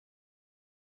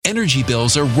energy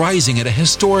bills are rising at a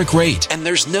historic rate, and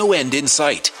there's no end in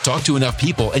sight. Talk to enough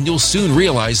people and you'll soon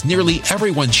realize nearly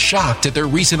everyone's shocked at their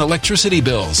recent electricity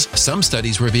bills. Some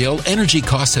studies reveal energy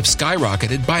costs have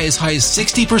skyrocketed by as high as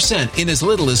 60% in as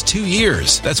little as 2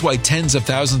 years. That's why tens of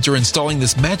thousands are installing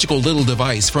this magical little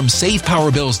device from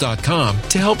SavePowerBills.com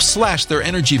to help slash their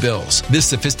energy bills. This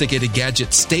sophisticated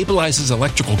gadget stabilizes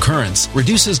electrical currents,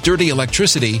 reduces dirty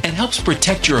electricity, and helps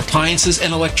protect your appliances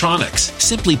and electronics.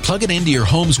 Simply plug it into your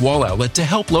home's wall outlet to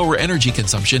help lower energy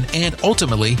consumption and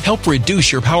ultimately help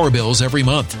reduce your power bills every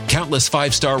month. Countless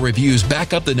 5-star reviews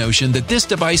back up the notion that this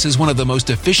device is one of the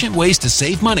most efficient ways to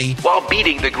save money while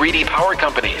beating the greedy power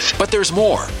companies. But there's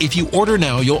more. If you order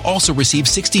now, you'll also receive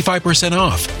 65%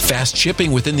 off, fast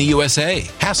shipping within the USA,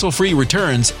 hassle-free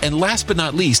returns, and last but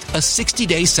not least, a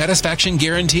 60-day satisfaction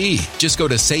guarantee. Just go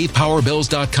to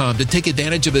SavePowerBills.com to take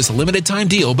advantage of this limited time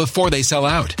deal before they sell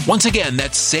out. Once again,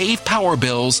 that's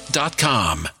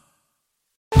SavePowerBills.com.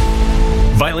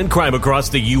 Violent crime across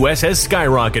the U.S. has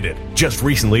skyrocketed. Just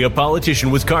recently, a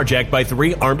politician was carjacked by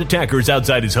 3 armed attackers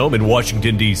outside his home in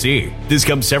Washington, D.C. This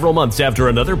comes several months after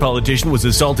another politician was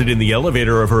assaulted in the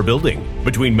elevator of her building.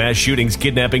 Between mass shootings,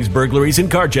 kidnappings, burglaries,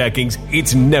 and carjackings,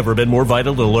 it's never been more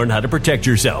vital to learn how to protect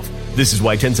yourself. This is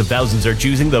why tens of thousands are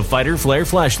choosing the Fighter Flare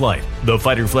flashlight. The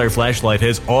Fighter Flare flashlight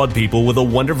has awed people with a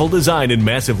wonderful design and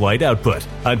massive light output.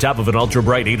 On top of an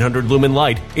ultra-bright 800-lumen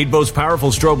light, it boasts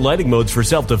powerful strobe lighting modes for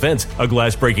self-defense, a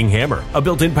glass-breaking hammer, a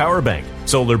built-in power bank,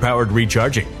 solar-powered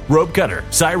recharging, rope cutter,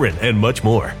 siren, and much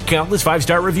more. Countless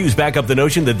 5-star reviews back up the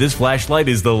notion that this flashlight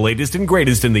is the latest and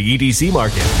greatest in the EDC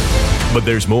market. But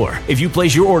there's more. If you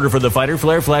place your order for the Fighter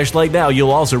Flare flashlight now,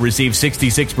 you'll also receive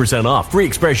 66% off, free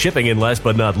express shipping, and last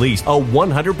but not least, a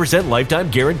 100% lifetime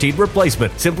guaranteed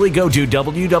replacement. Simply go to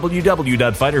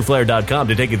www.fighterflare.com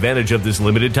to take advantage of this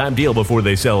limited time deal before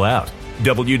they sell out.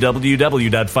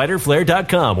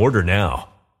 www.fighterflare.com. Order now.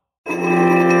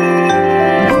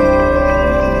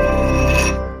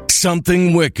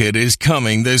 Something wicked is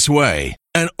coming this way,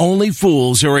 and only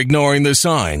fools are ignoring the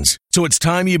signs. So it's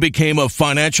time you became a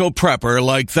financial prepper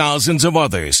like thousands of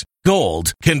others.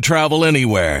 Gold can travel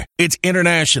anywhere. It's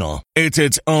international. It's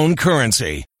its own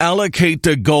currency. Allocate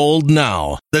to gold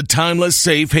now, the timeless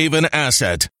safe haven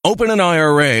asset. Open an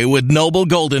IRA with Noble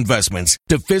Gold Investments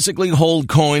to physically hold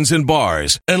coins and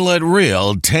bars and let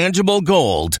real, tangible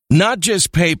gold, not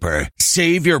just paper,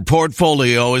 save your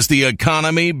portfolio as the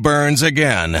economy burns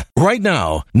again. Right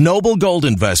now, Noble Gold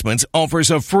Investments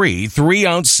offers a free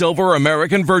 3-ounce silver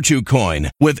American Virtue coin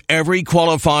with every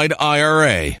qualified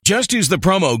IRA. Just use the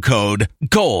promo code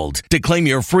GOLD to claim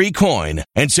your free coin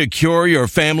and secure your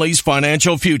family's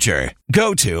financial future.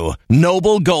 Go to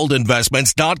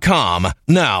NobleGoldInvestments.com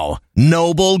now.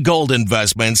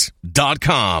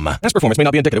 NobleGoldInvestments.com. Past performance may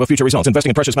not be indicative of future results. Investing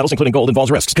in precious metals, including gold, involves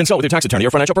risks. Consult with your tax attorney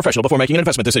or financial professional before making an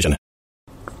investment decision.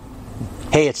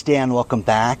 Hey, it's Dan. Welcome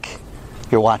back.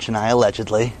 You're watching I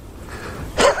Allegedly.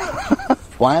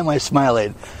 Why am I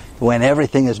smiling when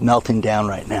everything is melting down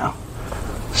right now?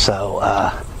 So,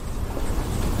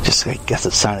 just I guess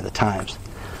it's a sign of the times.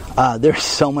 There's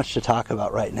so much to talk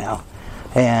about right now.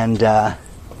 And,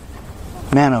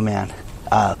 man, oh man,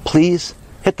 please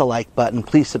hit the like button.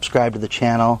 Please subscribe to the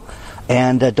channel.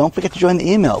 And don't forget to join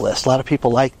the email list. A lot of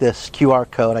people like this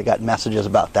QR code. I got messages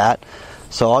about that.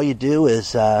 So all you do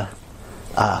is pull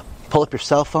up your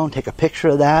cell phone, take a picture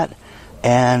of that,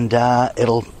 and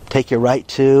it'll take you right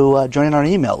to joining our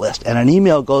email list. And an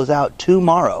email goes out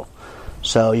tomorrow.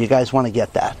 So you guys want to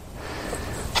get that.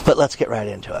 But let's get right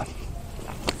into it.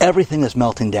 Everything is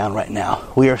melting down right now.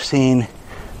 We are seeing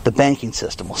the banking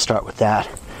system. We'll start with that.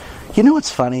 You know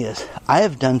what's funny is I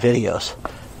have done videos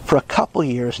for a couple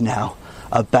years now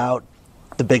about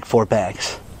the big 4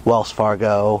 banks. Wells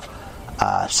Fargo,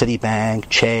 Citibank,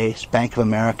 Chase, Bank of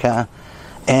America.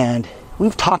 And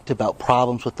we've talked about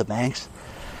problems with the banks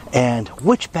and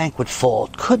which bank would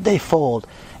fold. Could they fold?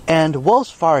 And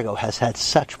Wells Fargo has had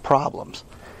such problems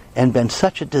and been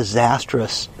such a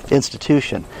disastrous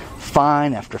institution.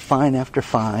 Fine after fine after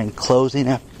fine, closing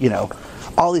after,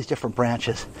 all these different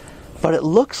branches. But it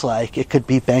looks like it could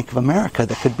be Bank of America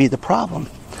that could be the problem.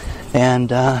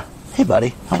 And, hey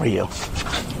buddy, how are you?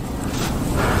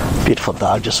 Beautiful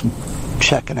dog, just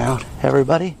checking out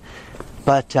everybody.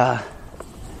 But,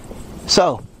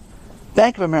 so,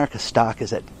 Bank of America stock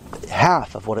is at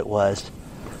half of what it was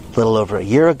a little over a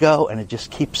year ago, and it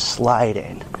just keeps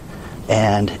sliding.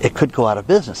 And it could go out of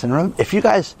business. And if you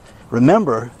guys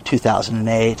remember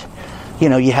 2008,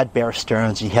 you had Bear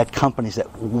Stearns, you had companies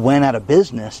that went out of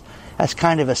business as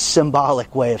kind of a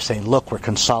symbolic way of saying, look, we're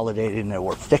consolidating and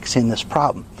we're fixing this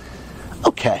problem.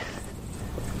 Okay.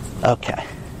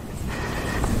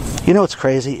 You know what's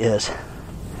crazy is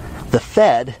the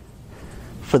Fed,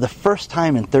 for the first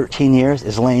time in 13 years,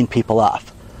 is laying people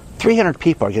off. 300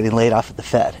 people are getting laid off at the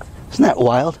Fed. Isn't that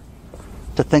wild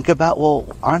to think about?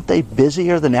 Well, aren't they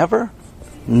busier than ever?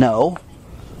 No.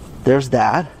 There's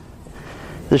that.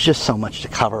 There's just so much to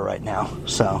cover right now.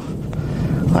 So,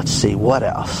 let's see, what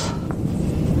else?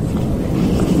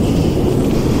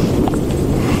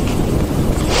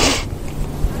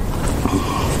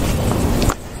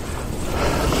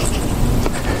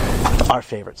 Our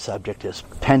favorite subject is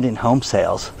pending home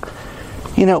sales.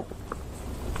 You know,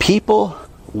 people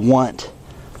want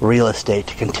real estate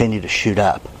to continue to shoot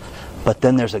up, but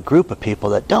then there's a group of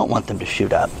people that don't want them to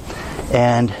shoot up.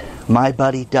 And my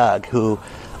buddy Doug, who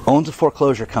owns a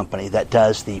foreclosure company that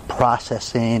does the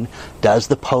processing, does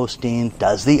the posting,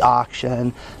 does the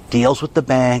auction, deals with the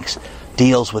banks,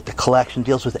 deals with the collection,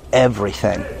 deals with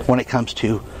everything when it comes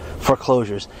to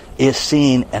foreclosures, is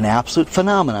seeing an absolute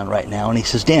phenomenon right now. And he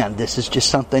says, Dan, this is just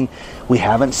something we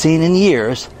haven't seen in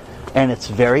years, and it's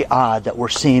very odd that we're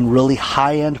seeing really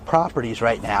high-end properties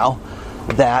right now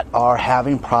that are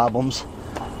having problems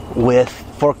with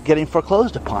getting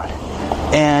foreclosed upon.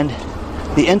 And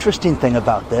the interesting thing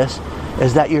about this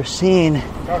is that you're seeing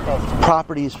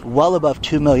properties well above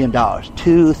 $2 million,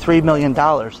 $2-3 million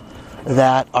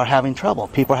that are having trouble.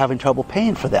 People are having trouble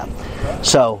paying for them.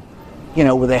 So, you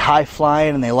know, were they high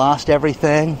flying and they lost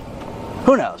everything?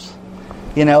 Who knows?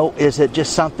 You know, is it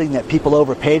just something that people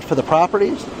overpaid for the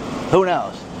properties? Who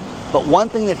knows? But one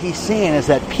thing that he's seeing is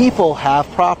that people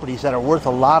have properties that are worth a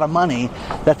lot of money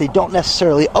that they don't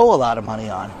necessarily owe a lot of money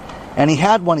on. And he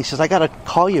had one, he says, I got to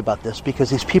call you about this because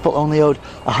these people only owed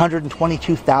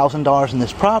 $122,000 in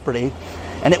this property,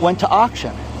 and it went to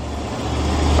auction.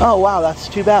 Oh, wow, that's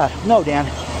too bad. No, Dan.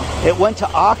 It went to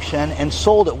auction and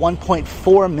sold at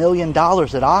 $1.4 million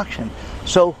at auction.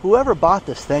 So whoever bought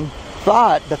this thing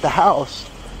thought that the house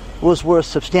was worth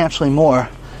substantially more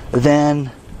than,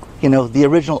 you know, the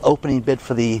original opening bid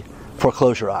for the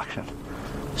foreclosure auction.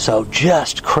 So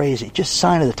just crazy. Just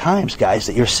sign of the times, guys,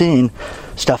 that you're seeing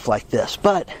stuff like this.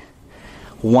 But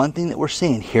one thing that we're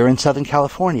seeing here in Southern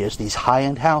California is these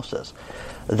high-end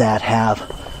that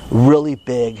have really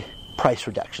big price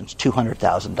reductions,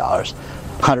 $200,000,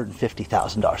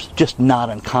 $150,000. Just not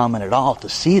uncommon at all to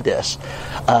see this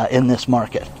in this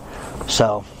market.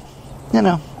 So, you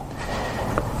know,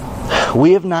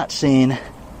 we have not seen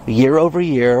year over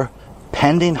year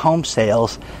pending home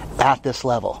sales at this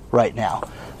level right now.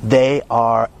 They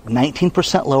are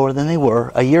 19% lower than they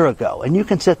were a year ago. And you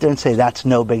can sit there and say, that's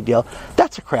no big deal.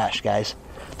 That's a crash, guys.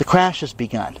 The crash has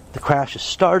begun. The crash has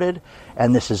started,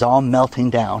 and this is all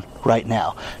melting down right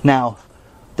now. Now,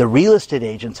 the real estate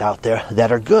agents out there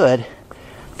that are good,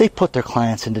 they put their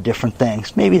clients into different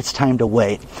things. Maybe it's time to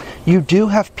wait. You do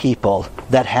have people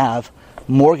that have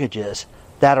mortgages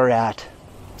that are at,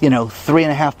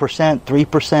 3.5%,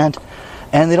 3%,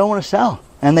 and they don't want to sell,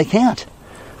 and they can't.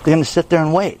 They're going to sit there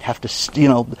and wait, have to,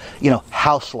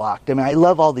 house locked. I mean, I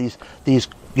love all these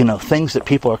things that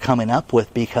people are coming up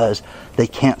with because they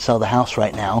can't sell the house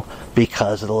right now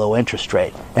because of the low interest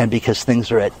rate and because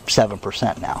things are at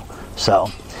 7% now. So,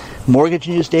 Mortgage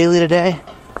News Daily today,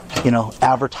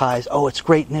 advertise, oh, it's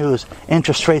great news.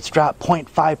 Interest rates dropped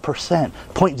 0.5%,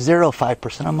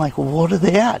 0.05%. I'm like, well, what are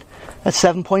they at? That's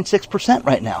 7.6%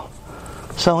 right now.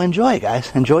 So enjoy, guys.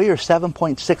 Enjoy your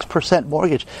 7.6%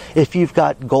 mortgage. If you've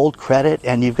got gold credit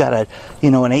and you've got an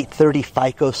 830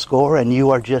 FICO score and you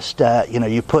are just,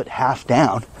 you put half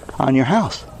down on your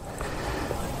house.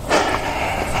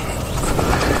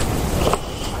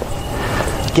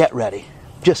 Get ready.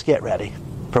 Just get ready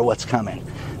for what's coming.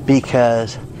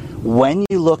 Because when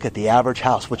you look at the average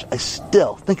house, which I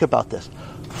still, think about this,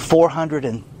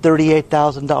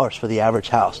 $438,000 for the average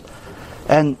house.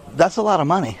 And that's a lot of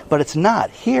money, but it's not.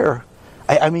 Here,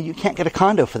 I mean, you can't get a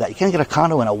condo for that. You can't get a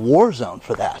condo in a war zone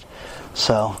for that.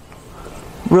 So,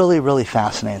 really, really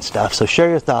fascinating stuff. So share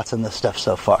your thoughts on this stuff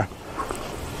so far.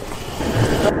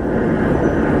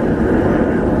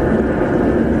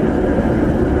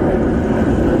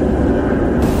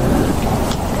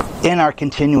 In our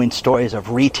continuing stories of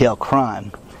retail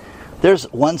crime,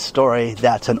 there's one story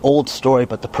that's an old story,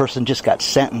 but the person just got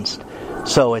sentenced.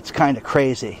 So it's kind of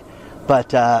crazy.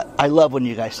 But I love when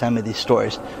you guys send me these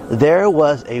stories. There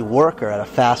was a worker at a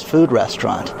fast food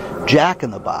restaurant, Jack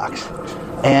in the Box,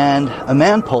 and a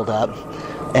man pulled up,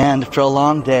 and after a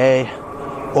long day,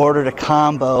 ordered a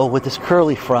combo with his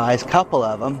curly fries, a couple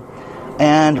of them,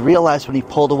 and realized when he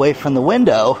pulled away from the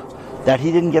window that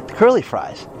he didn't get the curly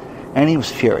fries. And he was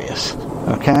furious,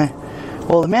 okay?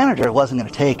 Well, the manager wasn't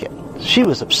going to take it. She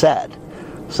was upset.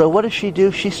 So what does she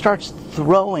do? She starts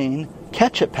throwing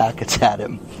ketchup packets at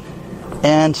him.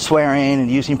 and swearing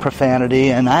and using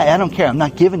profanity, and I don't care. I'm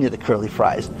not giving you the curly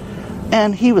fries.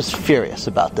 And he was furious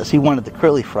about this. He wanted the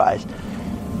curly fries.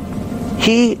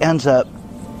 He ends up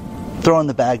throwing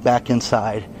the bag back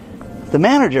inside. The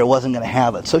manager wasn't going to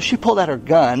have it, so she pulled out her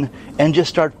gun and just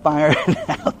started firing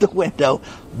out the window,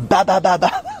 ba ba ba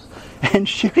ba, and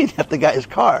shooting at the guy's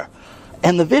car.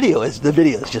 And the video is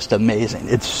just amazing.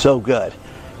 It's so good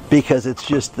because it's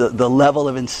just the level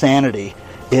of insanity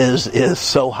is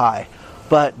so high.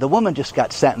 But the woman just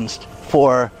got sentenced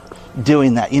for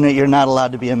doing that. You know, you're not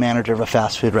allowed to be a manager of a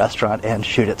fast food restaurant and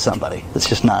shoot at somebody. It's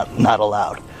just not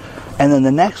allowed. And then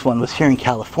the next one was here in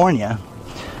California.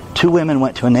 2 women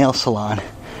went to a nail salon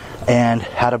and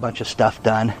had a bunch of stuff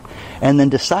done and then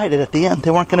decided at the end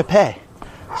they weren't going to pay.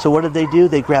 So what did they do?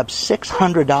 They grabbed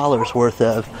 $600 worth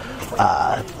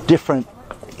of different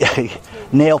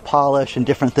nail polish and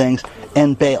different things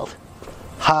and bailed.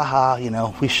 Ha ha, you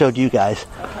know, we showed you guys.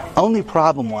 Only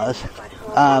problem was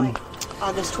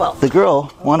August 12th. The girl,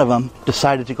 one of them,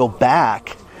 decided to go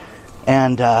back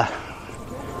and I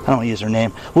don't want to use her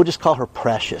name. We'll just call her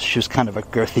Precious. She was kind of a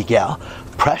girthy gal.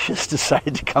 Precious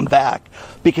decided to come back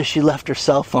because she left her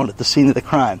cell phone at the scene of the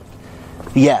crime.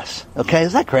 Yes. Okay,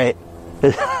 is that great?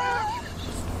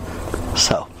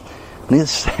 So,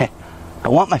 needless to say, I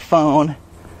want my phone,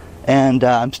 and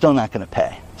I'm still not going to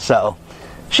pay. So,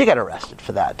 she got arrested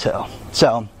for that, too.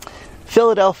 So,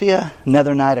 Philadelphia,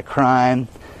 another night of crime,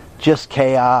 just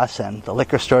chaos, and the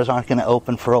liquor stores aren't going to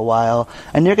open for a while,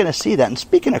 and you're going to see that. And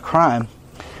speaking of crime,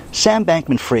 Sam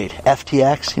Bankman-Fried,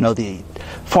 FTX, you know, the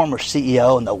former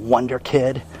CEO and the Wonder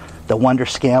Kid, the Wonder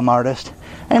Scam artist.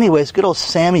 Anyways, good old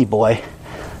Sammy boy,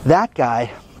 that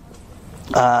guy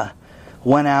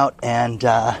went out and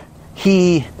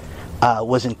he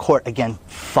was in court again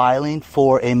filing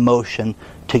for a motion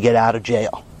to get out of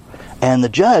jail. And the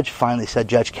judge finally said,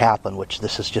 Judge Kaplan, which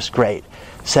this is just great,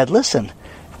 said, listen,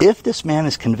 if this man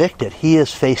is convicted, he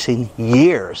is facing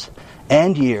years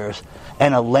and years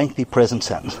and a lengthy prison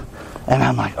sentence. And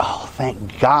I'm like, oh,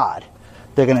 thank God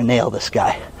they're going to nail this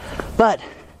guy. But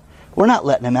we're not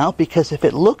letting him out because if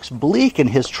it looks bleak in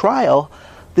his trial,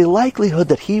 the likelihood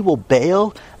that he will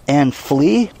bail and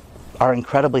flee are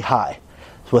incredibly high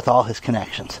with all his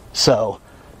connections. So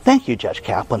thank you, Judge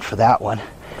Kaplan, for that one.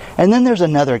 And then there's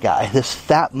another guy, this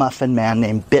fat muffin man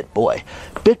named BitBoy.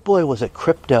 BitBoy was a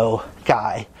crypto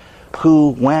guy who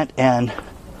went and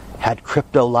had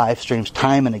crypto live streams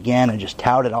time and again and just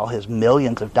touted all his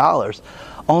millions of dollars.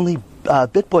 Only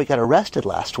BitBoy got arrested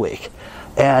last week.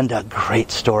 And a great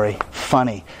story,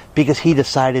 funny, because he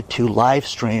decided to live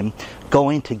stream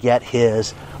going to get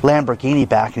his Lamborghini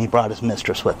back, and he brought his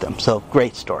mistress with him. So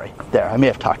great story there. I may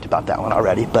have talked about that one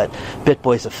already, but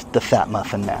BitBoy's the fat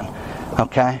muffin man.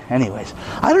 Okay? Anyways,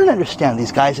 I don't understand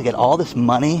these guys that get all this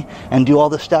money and do all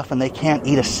this stuff and they can't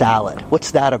eat a salad.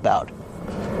 What's that about?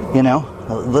 You know,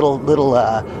 a little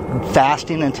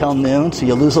fasting until noon so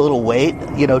you lose a little weight,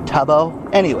 you know,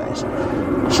 tubbo. Anyways,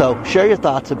 so share your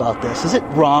thoughts about this. Is it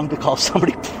wrong to call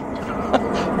somebody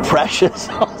precious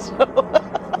also?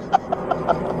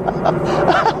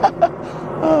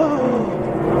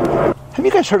 Have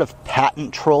you guys heard of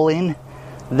patent trolling?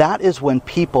 That is when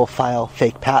people file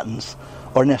fake patents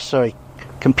or necessarily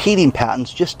competing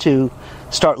patents just to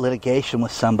start litigation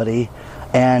with somebody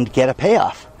and get a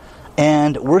payoff.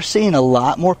 And we're seeing a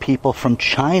lot more people from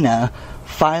China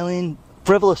filing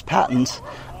frivolous patents,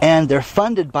 and they're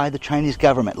funded by the Chinese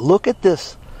government. Look at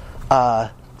this,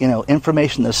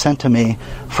 information that's sent to me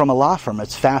from a law firm.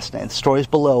 It's fascinating. The story's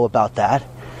below about that.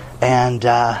 And,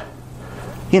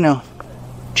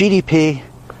 GDP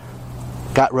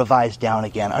got revised down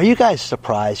again. Are you guys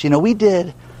surprised? You know, we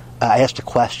did, I asked a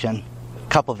question a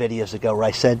couple videos ago where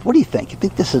I said, what do you think? You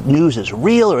think this news is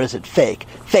real or is it fake?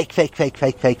 Fake, fake, fake,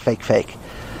 fake, fake, fake, fake.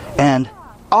 And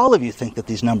all of you think that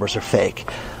these numbers are fake.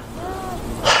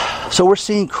 So we're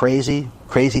seeing crazy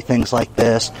things like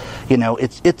this. You know,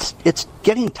 it's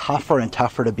getting tougher and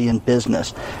tougher to be in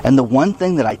business. And the one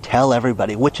thing that I tell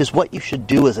everybody, which is what you should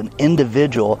do as an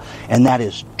individual, and that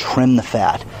is trim the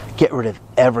fat. Get rid of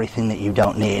everything that you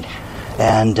don't need.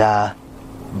 And,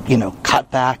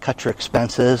 cut your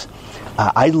expenses.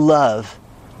 I love,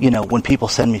 when people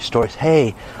send me stories,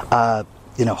 hey,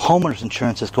 homeowners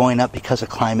insurance is going up because of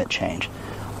climate change.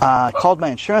 I called my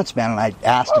insurance man and I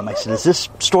asked him, I said, is this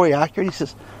story accurate? He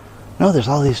says, no, there's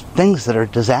all these things that are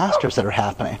disasters that are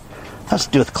happening. It has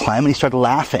to do with climate. He started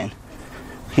laughing.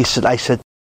 I said,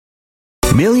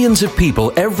 Millions of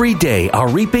people every day are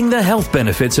reaping the health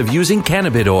benefits of using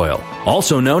cannabis oil,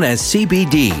 also known as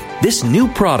CBD. This new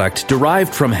product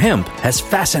derived from hemp has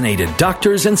fascinated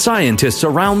doctors and scientists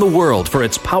around the world for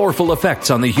its powerful effects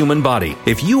on the human body.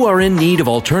 If you are in need of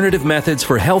alternative methods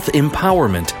for health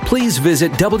empowerment, please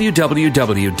visit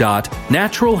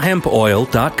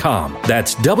www.naturalhempoil.com.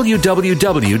 That's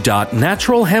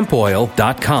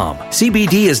www.naturalhempoil.com.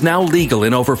 CBD is now legal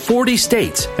in over 40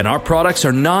 states, and our products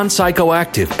are non-psychoactive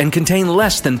and contain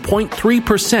less than 0.3%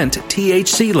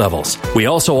 THC levels. We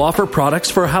also offer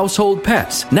products for household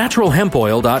pets.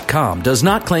 NaturalHempOil.com does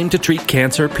not claim to treat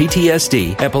cancer,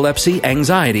 PTSD, epilepsy,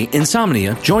 anxiety,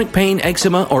 insomnia, joint pain,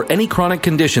 eczema, or any chronic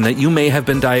condition that you may have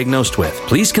been diagnosed with.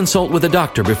 Please consult with a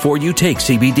doctor before you take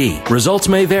CBD. Results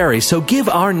may vary, so give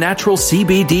our natural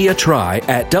CBD a try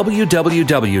at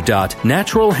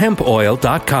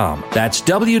www.naturalhempoil.com. That's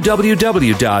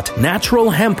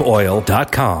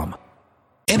www.naturalhempoil.com.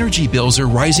 Energy bills are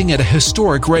rising at a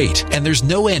historic rate, and there's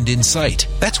no end in sight.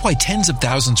 That's why tens of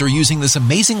thousands are using this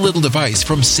amazing little device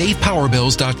from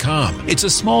SavePowerBills.com. It's a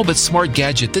small but smart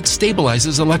gadget that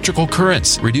stabilizes electrical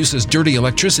currents, reduces dirty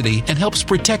electricity, and helps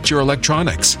protect your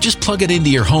electronics. Just plug it into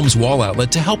your home's wall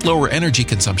outlet to help lower energy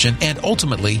consumption and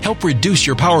ultimately help reduce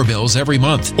your power bills every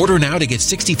month. Order now to get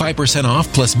 65%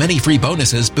 off plus many free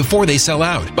bonuses before they sell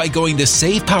out by going to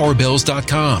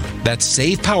SavePowerBills.com. That's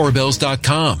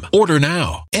SavePowerBills.com. Order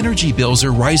now. Energy bills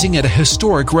are rising at a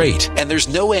historic rate, and there's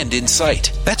no end in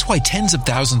sight. That's why tens of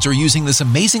thousands are using this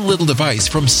amazing little device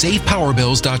from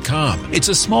SavePowerBills.com. It's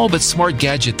a small but smart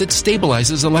gadget that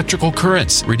stabilizes electrical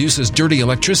currents, reduces dirty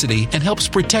electricity, and helps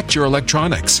protect your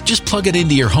electronics. Just plug it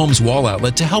into your home's wall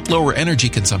outlet to help lower energy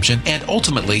consumption and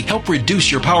ultimately help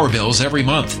reduce your power bills every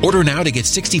month. Order now to get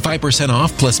 65%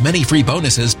 off plus many free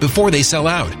bonuses before they sell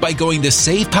out by going to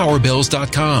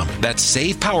SavePowerBills.com. That's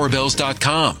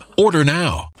SavePowerBills.com. Order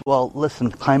now. Well, listen,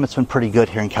 the climate's been pretty good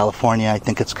here in California. I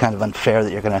think it's kind of unfair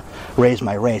that you're going to raise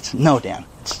my rates. No, Dan.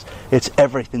 It's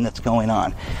everything that's going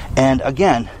on. And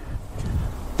again,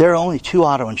 there are only 2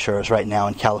 auto insurers right now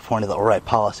in California that will write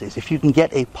policies. If you can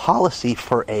get a policy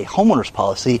for a homeowner's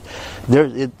policy,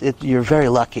 you're very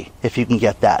lucky if you can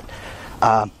get that.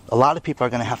 A lot of people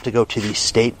are going to have to go to the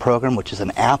state program, which is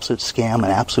an absolute scam, an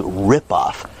absolute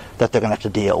ripoff that they're going to have to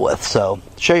deal with. So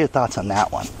share your thoughts on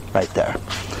that one right there.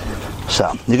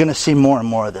 So you're going to see more and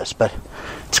more of this, but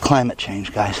it's climate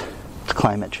change, guys. It's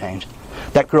climate change.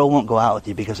 That girl won't go out with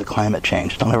you because of climate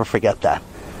change. Don't ever forget that.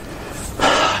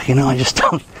 I just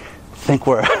don't think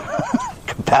we're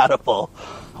compatible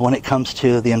when it comes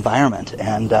to the environment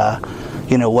and,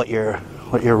 what your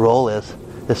role is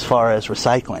as far as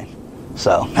recycling.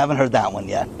 So haven't heard that one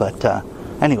yet, but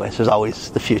anyways, there's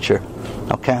always the future.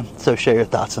 Okay? So share your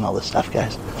thoughts on all this stuff,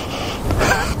 guys.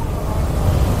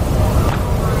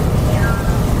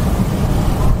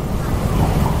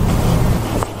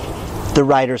 The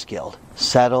Writers Guild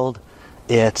settled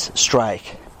its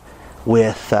strike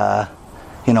with,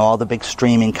 all the big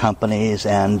streaming companies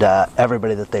and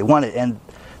everybody that they wanted. And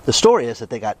the story is that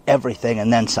they got everything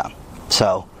and then some.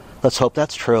 So let's hope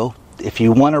that's true. If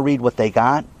you want to read what they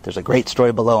got, there's a great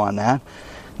story below on that.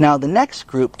 Now, the next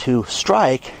group to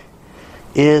strike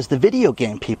is the video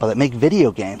game people that make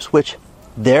video games, which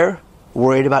they're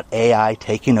worried about AI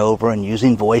taking over and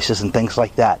using voices and things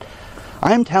like that.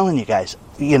 I'm telling you guys,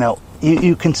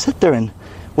 you can sit there and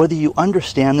whether you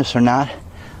understand this or not,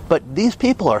 but these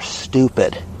people are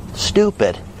stupid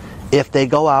if they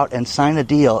go out and sign a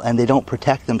deal and they don't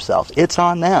protect themselves. It's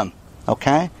on them,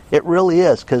 okay? It really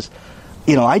is, because,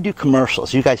 I do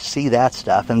commercials. You guys see that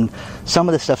stuff, and some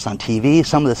of the stuff's on TV,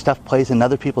 some of the stuff plays in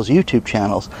other people's YouTube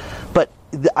channels, but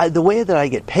the way that I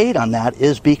get paid on that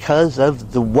is because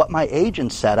of what my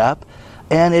agent set up,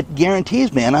 and it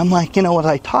guarantees me. And I'm like, when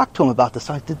I talked to him about this,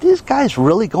 I said, did these guys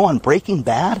really go on Breaking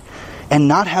Bad and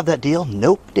not have that deal?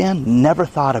 Nope, Dan, never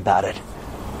thought about it.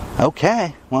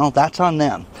 Okay, well, that's on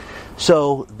them.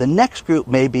 So the next group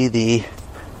may be the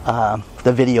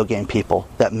video game people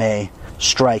that may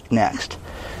strike next.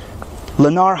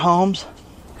 Lennar Homes,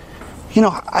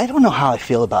 I don't know how I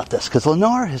feel about this, because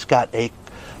Lennar has got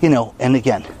and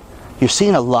again, you're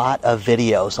seeing a lot of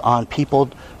videos on people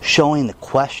showing the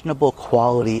questionable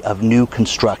quality of new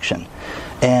construction.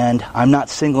 And I'm not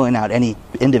singling out any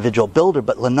individual builder,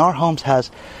 but Lennar Homes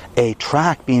has a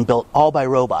track being built all by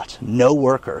robots, no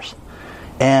workers.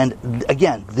 And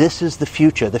again, this is the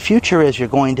future. The future is you're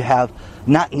going to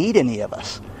not need any of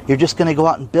us. You're just going to go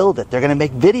out and build it. They're going to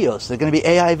make videos. They're going to be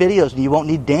AI videos, and you won't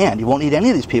need Dan. You won't need any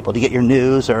of these people to get your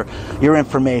news or your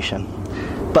information.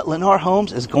 But Lennar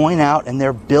Homes is going out and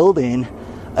they're building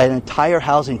an entire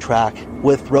housing tract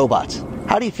with robots.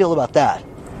 How do you feel about that?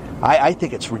 I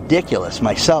think it's ridiculous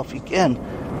myself. Again,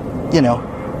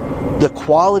 the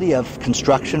quality of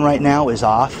construction right now is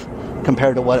off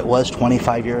compared to what it was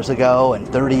 25 years ago and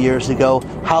 30 years ago.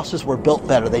 Houses were built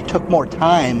better. They took more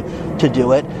time to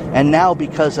do it. And now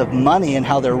because of money and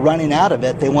how they're running out of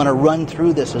it, they want to run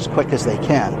through this as quick as they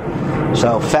can.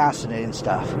 So fascinating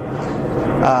stuff.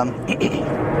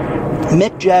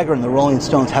 Mick Jagger and the Rolling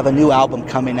Stones have a new album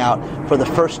coming out for the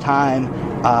first time,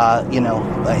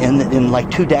 in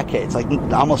like 2 decades, like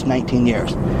almost 19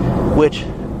 years, which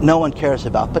no one cares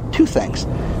about. But 2 things.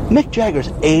 Mick Jagger's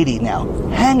 80 now.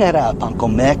 Hang it up, Uncle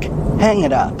Mick. Hang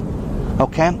it up.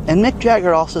 Okay? And Mick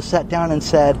Jagger also sat down and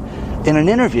said in an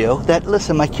interview that,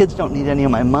 listen, my kids don't need any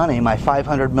of my money, my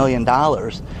 $500 million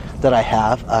that I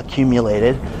have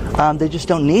accumulated. They just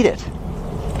don't need it.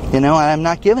 I'm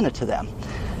not giving it to them.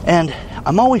 And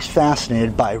I'm always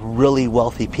fascinated by really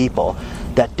wealthy people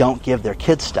that don't give their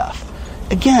kids stuff.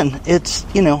 Again, it's,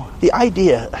 the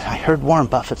idea, I heard Warren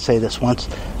Buffett say this once,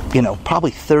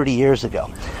 probably 30 years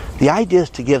ago. The idea is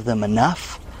to give them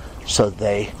enough so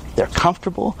they're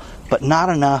comfortable, but not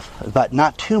enough, but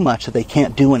not too much that they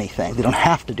can't do anything. They don't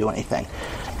have to do anything.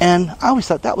 And I always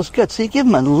thought that was good. So you give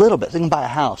them a little bit. They can buy a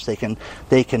house. They can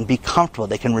be comfortable.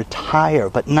 They can retire,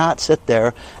 but not sit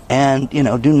there and,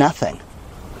 do nothing.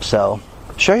 So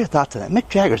share your thoughts on that. Mick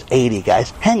Jagger's 80, guys.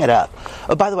 Hang it up.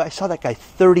 Oh, by the way, I saw that guy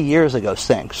 30 years ago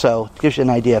sing. So it gives you an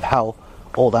idea of how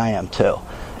old I am, too.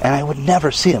 And I would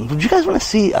never see him. Would you guys want to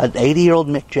see an 80-year-old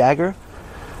Mick Jagger?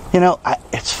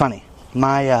 It's funny.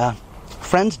 My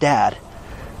friend's dad,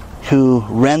 who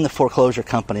ran the foreclosure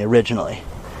company originally,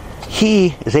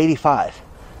 he is 85,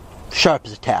 sharp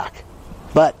as a tack,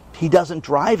 but he doesn't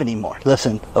drive anymore.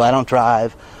 Listen, I don't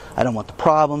drive. I don't want the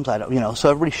problems. So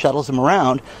everybody shuttles him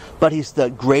around, but he's the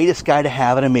greatest guy to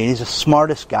have at a meeting. He's the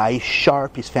smartest guy. He's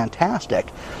sharp. He's fantastic.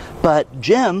 But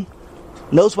Jim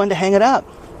knows when to hang it up,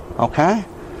 okay?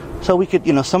 So we could,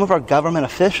 some of our government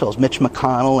officials, Mitch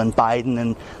McConnell and Biden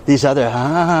and these other,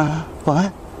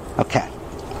 what? Okay.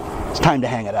 It's time to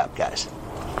hang it up, guys.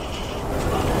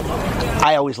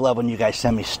 I always love when you guys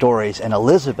send me stories, and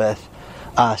Elizabeth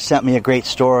sent me a great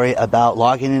story about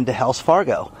logging into Wells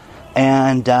Fargo.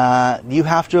 And you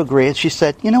have to agree. She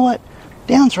said, you know what?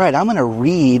 Dan's right. I'm going to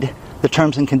read the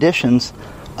terms and conditions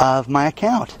of my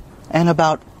account. And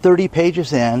about 30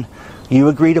 pages in, you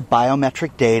agree to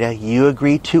biometric data, you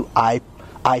agree to eye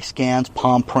scans,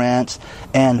 palm prints,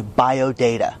 and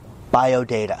biodata.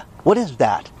 Biodata. What is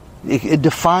that?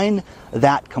 Define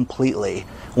that completely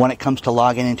when it comes to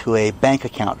logging into a bank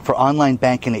account for online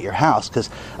banking at your house. Because,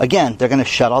 again, they're going to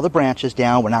shut all the branches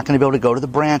down. We're not going to be able to go to the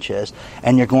branches,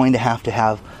 and you're going to have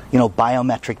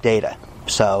biometric data.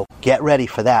 So get ready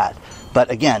for that. But,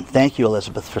 again, thank you,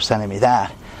 Elizabeth, for sending me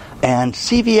that. And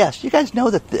CVS, you guys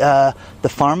know that the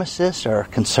pharmacists are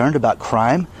concerned about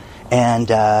crime and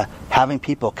having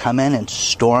people come in and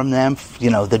storm them,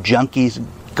 the junkies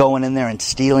going in there and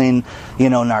stealing,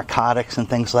 narcotics and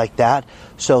things like that.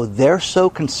 So they're so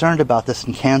concerned about this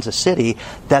in Kansas City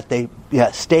that they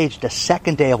staged a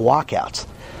second day of walkouts.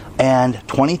 And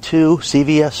 22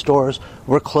 CVS stores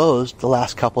were closed the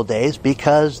last couple of days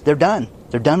because they're done.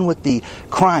 They're done with the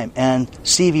crime. And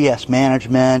CVS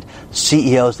management,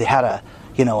 CEOs, they had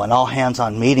an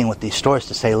all-hands-on meeting with these stores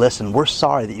to say, listen, we're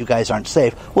sorry that you guys aren't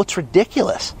safe. Well, it's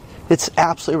ridiculous. It's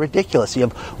absolutely ridiculous. You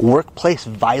have workplace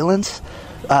violence,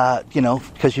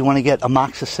 because you want to get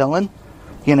amoxicillin,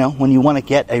 when you want to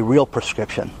get a real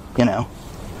prescription,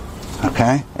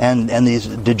 Okay? And these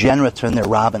degenerates are in there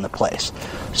robbing the place.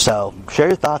 So share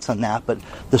your thoughts on that, but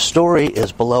the story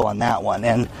is below on that one.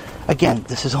 And again,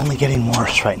 this is only getting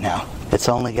worse right now. It's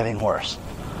only getting worse.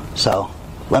 So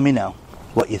let me know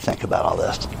what you think about all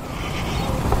this.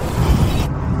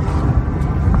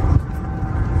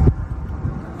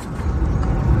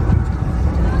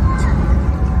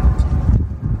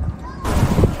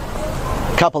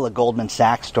 A couple of Goldman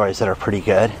Sachs stories that are pretty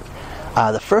good.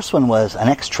 The first one was an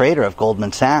ex-trader of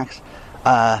Goldman Sachs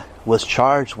was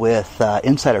charged with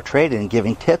insider trading and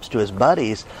giving tips to his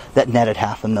buddies that netted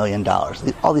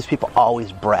 $500,000. All these people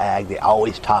always brag. They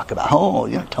always talk about,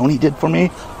 Tony did for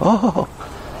me. Oh,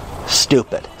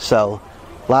 stupid. So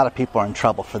a lot of people are in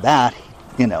trouble for that.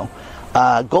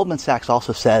 Goldman Sachs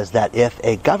also says that if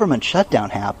a government shutdown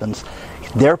happens,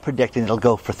 they're predicting it'll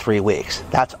go for 3 weeks.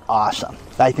 That's awesome.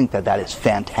 I think that is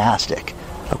fantastic.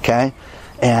 Okay?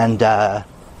 And,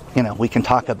 we can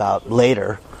talk about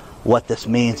later what this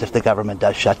means if the government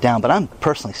does shut down. But I'm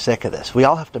personally sick of this. We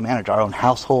all have to manage our own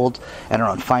households and our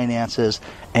own finances.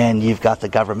 And you've got the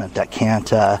government that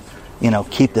can't,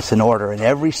 keep this in order. And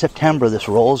every September this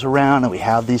rolls around and we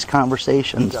have these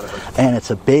conversations. And it's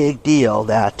a big deal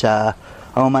that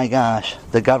oh my gosh,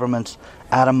 the government's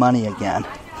out of money again.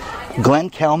 Glenn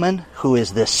Kelman, who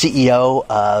is the CEO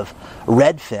of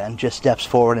Redfin, just steps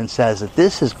forward and says that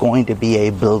this is going to be a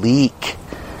bleak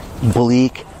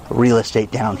real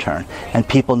estate downturn, and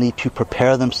people need to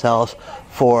prepare themselves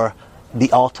for the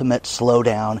ultimate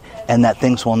slowdown, and that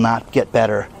things will not get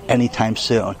better anytime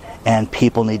soon, and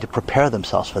people need to prepare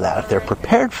themselves for that. If they're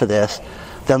prepared for this,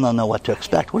 then they'll know what to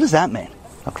expect. What does that mean?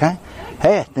 Okay?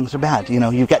 Hey, things are bad. You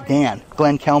know, you've got Dan.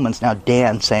 Glenn Kelman's now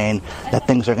Dan saying that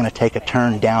things are going to take a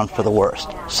turn down for the worst.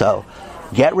 So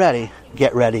get ready,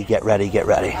 get ready, get ready, get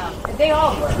ready. They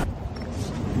all were.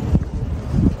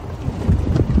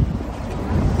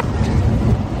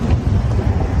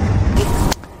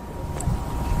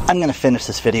 I'm going to finish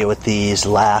this video with these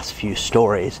last few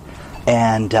stories.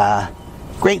 And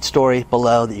great story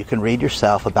below that you can read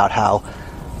yourself about how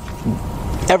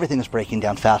everything is breaking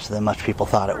down faster than much people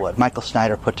thought it would. Michael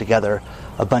Snyder put together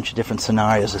a bunch of different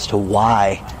scenarios as to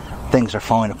why things are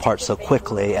falling apart so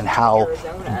quickly and how,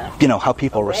 you know, how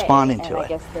people are responding to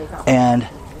it. And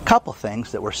a couple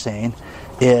things that we're seeing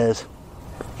is,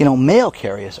 you know, mail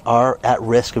carriers are at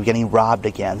risk of getting robbed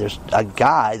again. There's a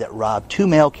guy that robbed 2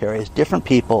 mail carriers, different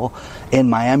people, in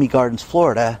Miami Gardens,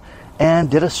 Florida, and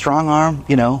did a strong arm,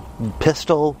 you know,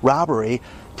 pistol robbery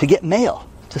to get mail,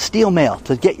 to steal mail,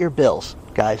 to get your bills.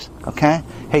 Guys, okay?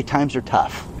 Hey, times are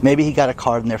tough. Maybe he got a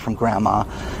card in there from Grandma.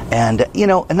 And, you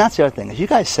know, and that's the other thing, is you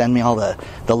guys send me all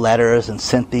the letters, and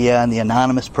Cynthia and the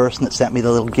anonymous person that sent me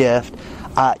the little gift.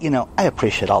 You know, I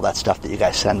appreciate all that stuff that you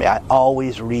guys send me. I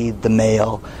always read the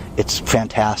mail. It's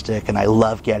fantastic, and I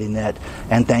love getting it.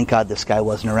 And thank God this guy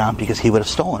wasn't around, because he would have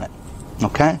stolen it.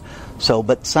 Okay? So,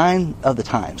 but sign of the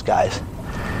times, guys.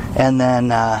 And then,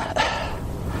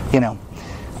 you know,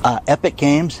 Epic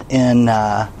Games in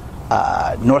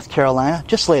North Carolina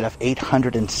just laid off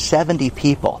 870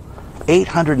 people.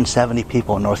 870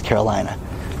 people in North Carolina.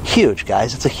 Huge,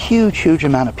 guys. It's a huge, huge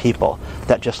amount of people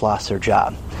that just lost their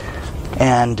job.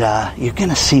 And you're going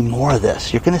to see more of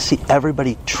this. You're going to see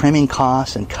everybody trimming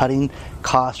costs and cutting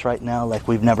costs right now like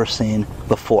we've never seen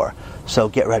before. So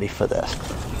get ready for this.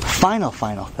 Final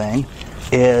thing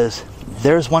is,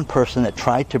 there's one person that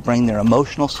tried to bring their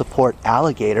emotional support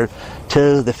alligator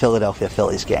to the Philadelphia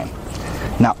Phillies game.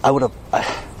 Now, I would have,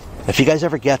 if you guys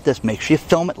ever get this, make sure you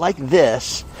film it like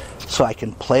this so I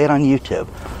can play it on YouTube.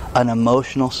 An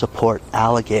emotional support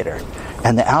alligator.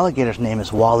 And the alligator's name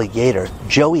is Wally Gator.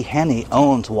 Joey Henney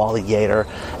owns Wally Gator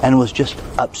and was just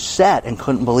upset and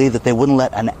couldn't believe that they wouldn't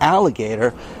let an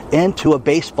alligator into a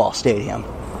baseball stadium.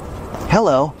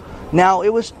 Hello. Now,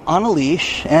 it was on a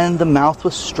leash and the mouth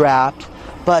was strapped,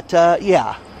 but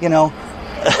yeah, you know,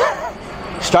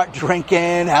 start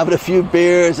drinking, having a few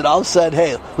beers, and all of a sudden,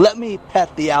 hey, let me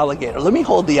pet the alligator. Let me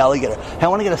hold the alligator. Hey, I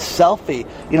want to get a selfie.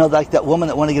 You know, like that woman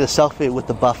that wanted to get a selfie with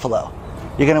the buffalo.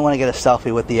 You're going to want to get a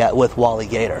selfie with Wally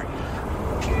Gator.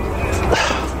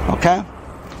 Okay?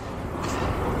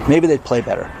 Maybe they'd play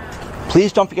better.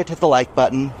 Please don't forget to hit the like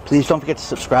button. Please don't forget to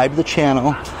subscribe to the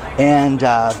channel. And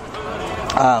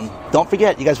don't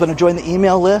forget, you guys want to join the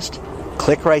email list?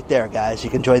 Click right there, guys. You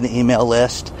can join the email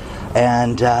list.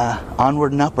 And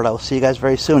onward and upward. I will see you guys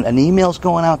very soon. An email's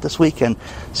going out this weekend,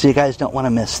 so you guys don't want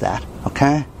to miss that.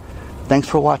 Okay? Thanks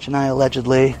for watching I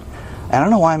Allegedly. I don't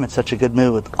know why I'm in such a good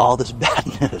mood with all this bad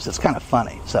news. It's kind of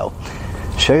funny. So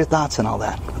share your thoughts and all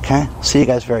that. Okay? See you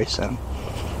guys very soon.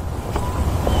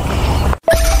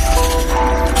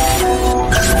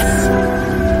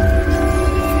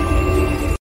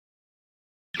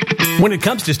 When it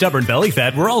comes to stubborn belly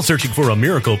fat, we're all searching for a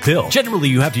miracle pill. Generally,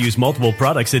 you have to use multiple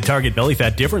products that target belly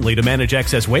fat differently to manage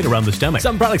excess weight around the stomach.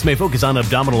 Some products may focus on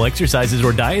abdominal exercises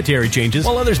or dietary changes,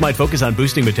 while others might focus on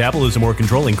boosting metabolism or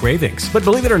controlling cravings. But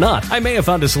believe it or not, I may have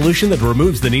found a solution that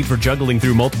removes the need for juggling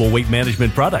through multiple weight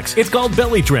management products. It's called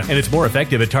Belly Trim, and it's more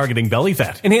effective at targeting belly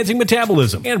fat, enhancing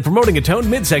metabolism, and promoting a toned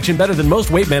midsection better than most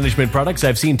weight management products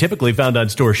I've seen typically found on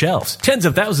store shelves. Tens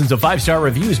of thousands of 5-star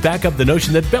reviews back up the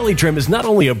notion that Belly Trim is not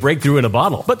only a breakthrough in a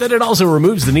bottle, but that it also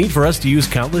removes the need for us to use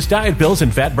countless diet pills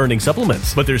and fat-burning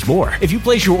supplements. But there's more. If you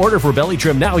place your order for Belly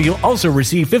Trim now, you'll also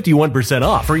receive 51%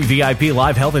 off, free VIP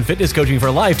live health and fitness coaching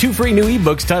for life, 2 free new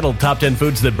ebooks titled Top 10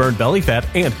 Foods That Burn Belly Fat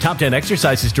and Top 10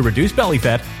 Exercises to Reduce Belly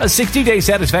Fat, a 60-day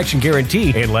satisfaction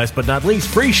guarantee, and last but not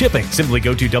least, free shipping. Simply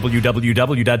go to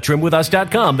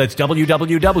www.trimwithus.com. That's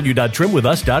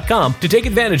www.trimwithus.com to take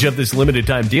advantage of this limited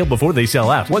time deal before they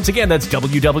sell out. Once again, that's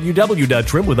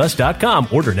www.trimwithus.com.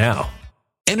 Order now.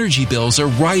 Energy bills are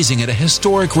rising at a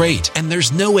historic rate, and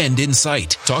there's no end in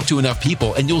sight. Talk to enough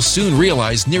people and you'll soon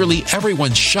realize nearly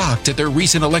everyone's shocked at their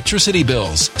recent electricity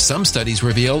bills. Some studies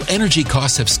reveal energy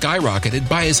costs have skyrocketed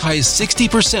by as high as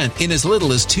 60% in as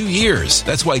little as 2 years.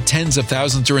 That's why tens of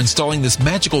thousands are installing this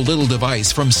magical little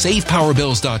device from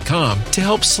SavePowerBills.com to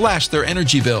help slash their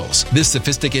energy bills. This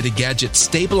sophisticated gadget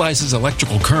stabilizes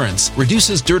electrical currents,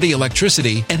 reduces dirty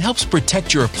electricity, and helps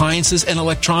protect your appliances and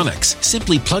electronics.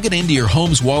 Simply plug it into your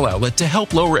home's wall outlet to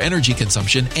help lower energy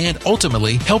consumption and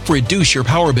ultimately help reduce your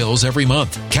power bills every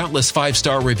month. Countless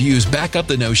 5-star reviews back up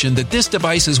the notion that this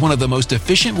device is one of the most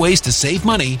efficient ways to save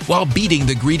money while beating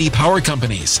the greedy power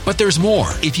companies. But there's more.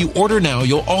 If you order now,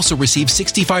 you'll also receive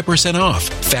 65% off,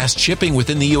 fast shipping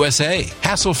within the USA,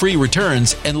 hassle-free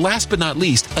returns, and last but not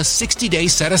least, a 60-day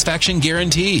satisfaction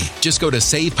guarantee. Just go to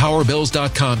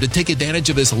SavePowerBills.com to take advantage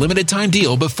of this limited time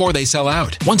deal before they sell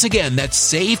out. Once again, that's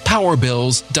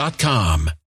SavePowerBills.com.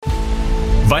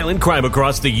 Violent crime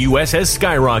across the U.S. has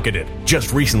skyrocketed.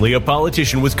 Just recently, a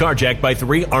politician was carjacked by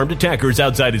 3 armed attackers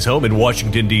outside his home in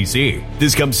Washington, D.C.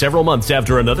 This comes several months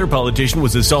after another politician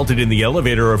was assaulted in the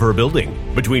elevator of her building.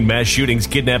 Between mass shootings,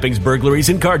 kidnappings, burglaries,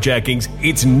 and carjackings,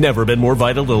 it's never been more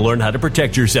vital to learn how to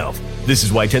protect yourself. This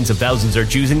is why tens of thousands are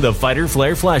choosing the Fighter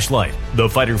Flare flashlight. The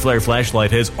Fighter Flare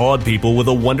flashlight has awed people with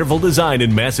a wonderful design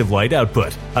and massive light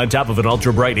output. On top of an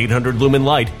ultra-bright 800-lumen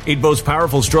light, it boasts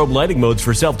powerful strobe lighting modes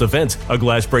for self-defense, a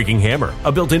glass-breaking hammer,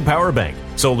 a built-in power bank,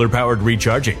 solar-powered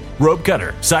recharging, rope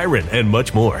cutter, siren, and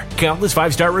much more. Countless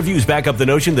 5-star reviews back up the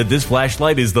notion that this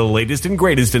flashlight is the latest and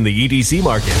greatest in the EDC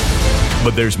market.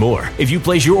 But there's more. If you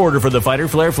place your order for the Fighter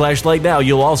Flare flashlight now,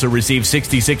 you'll also receive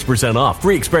 66% off,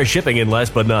 free express shipping, and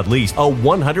last but not least, a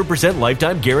 100%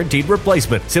 lifetime guaranteed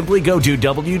replacement. Simply go to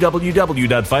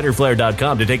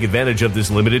www.fighterflare.com to take advantage of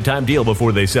this limited time deal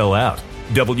before they sell out.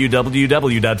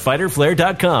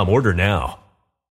 www.fighterflare.com. Order now.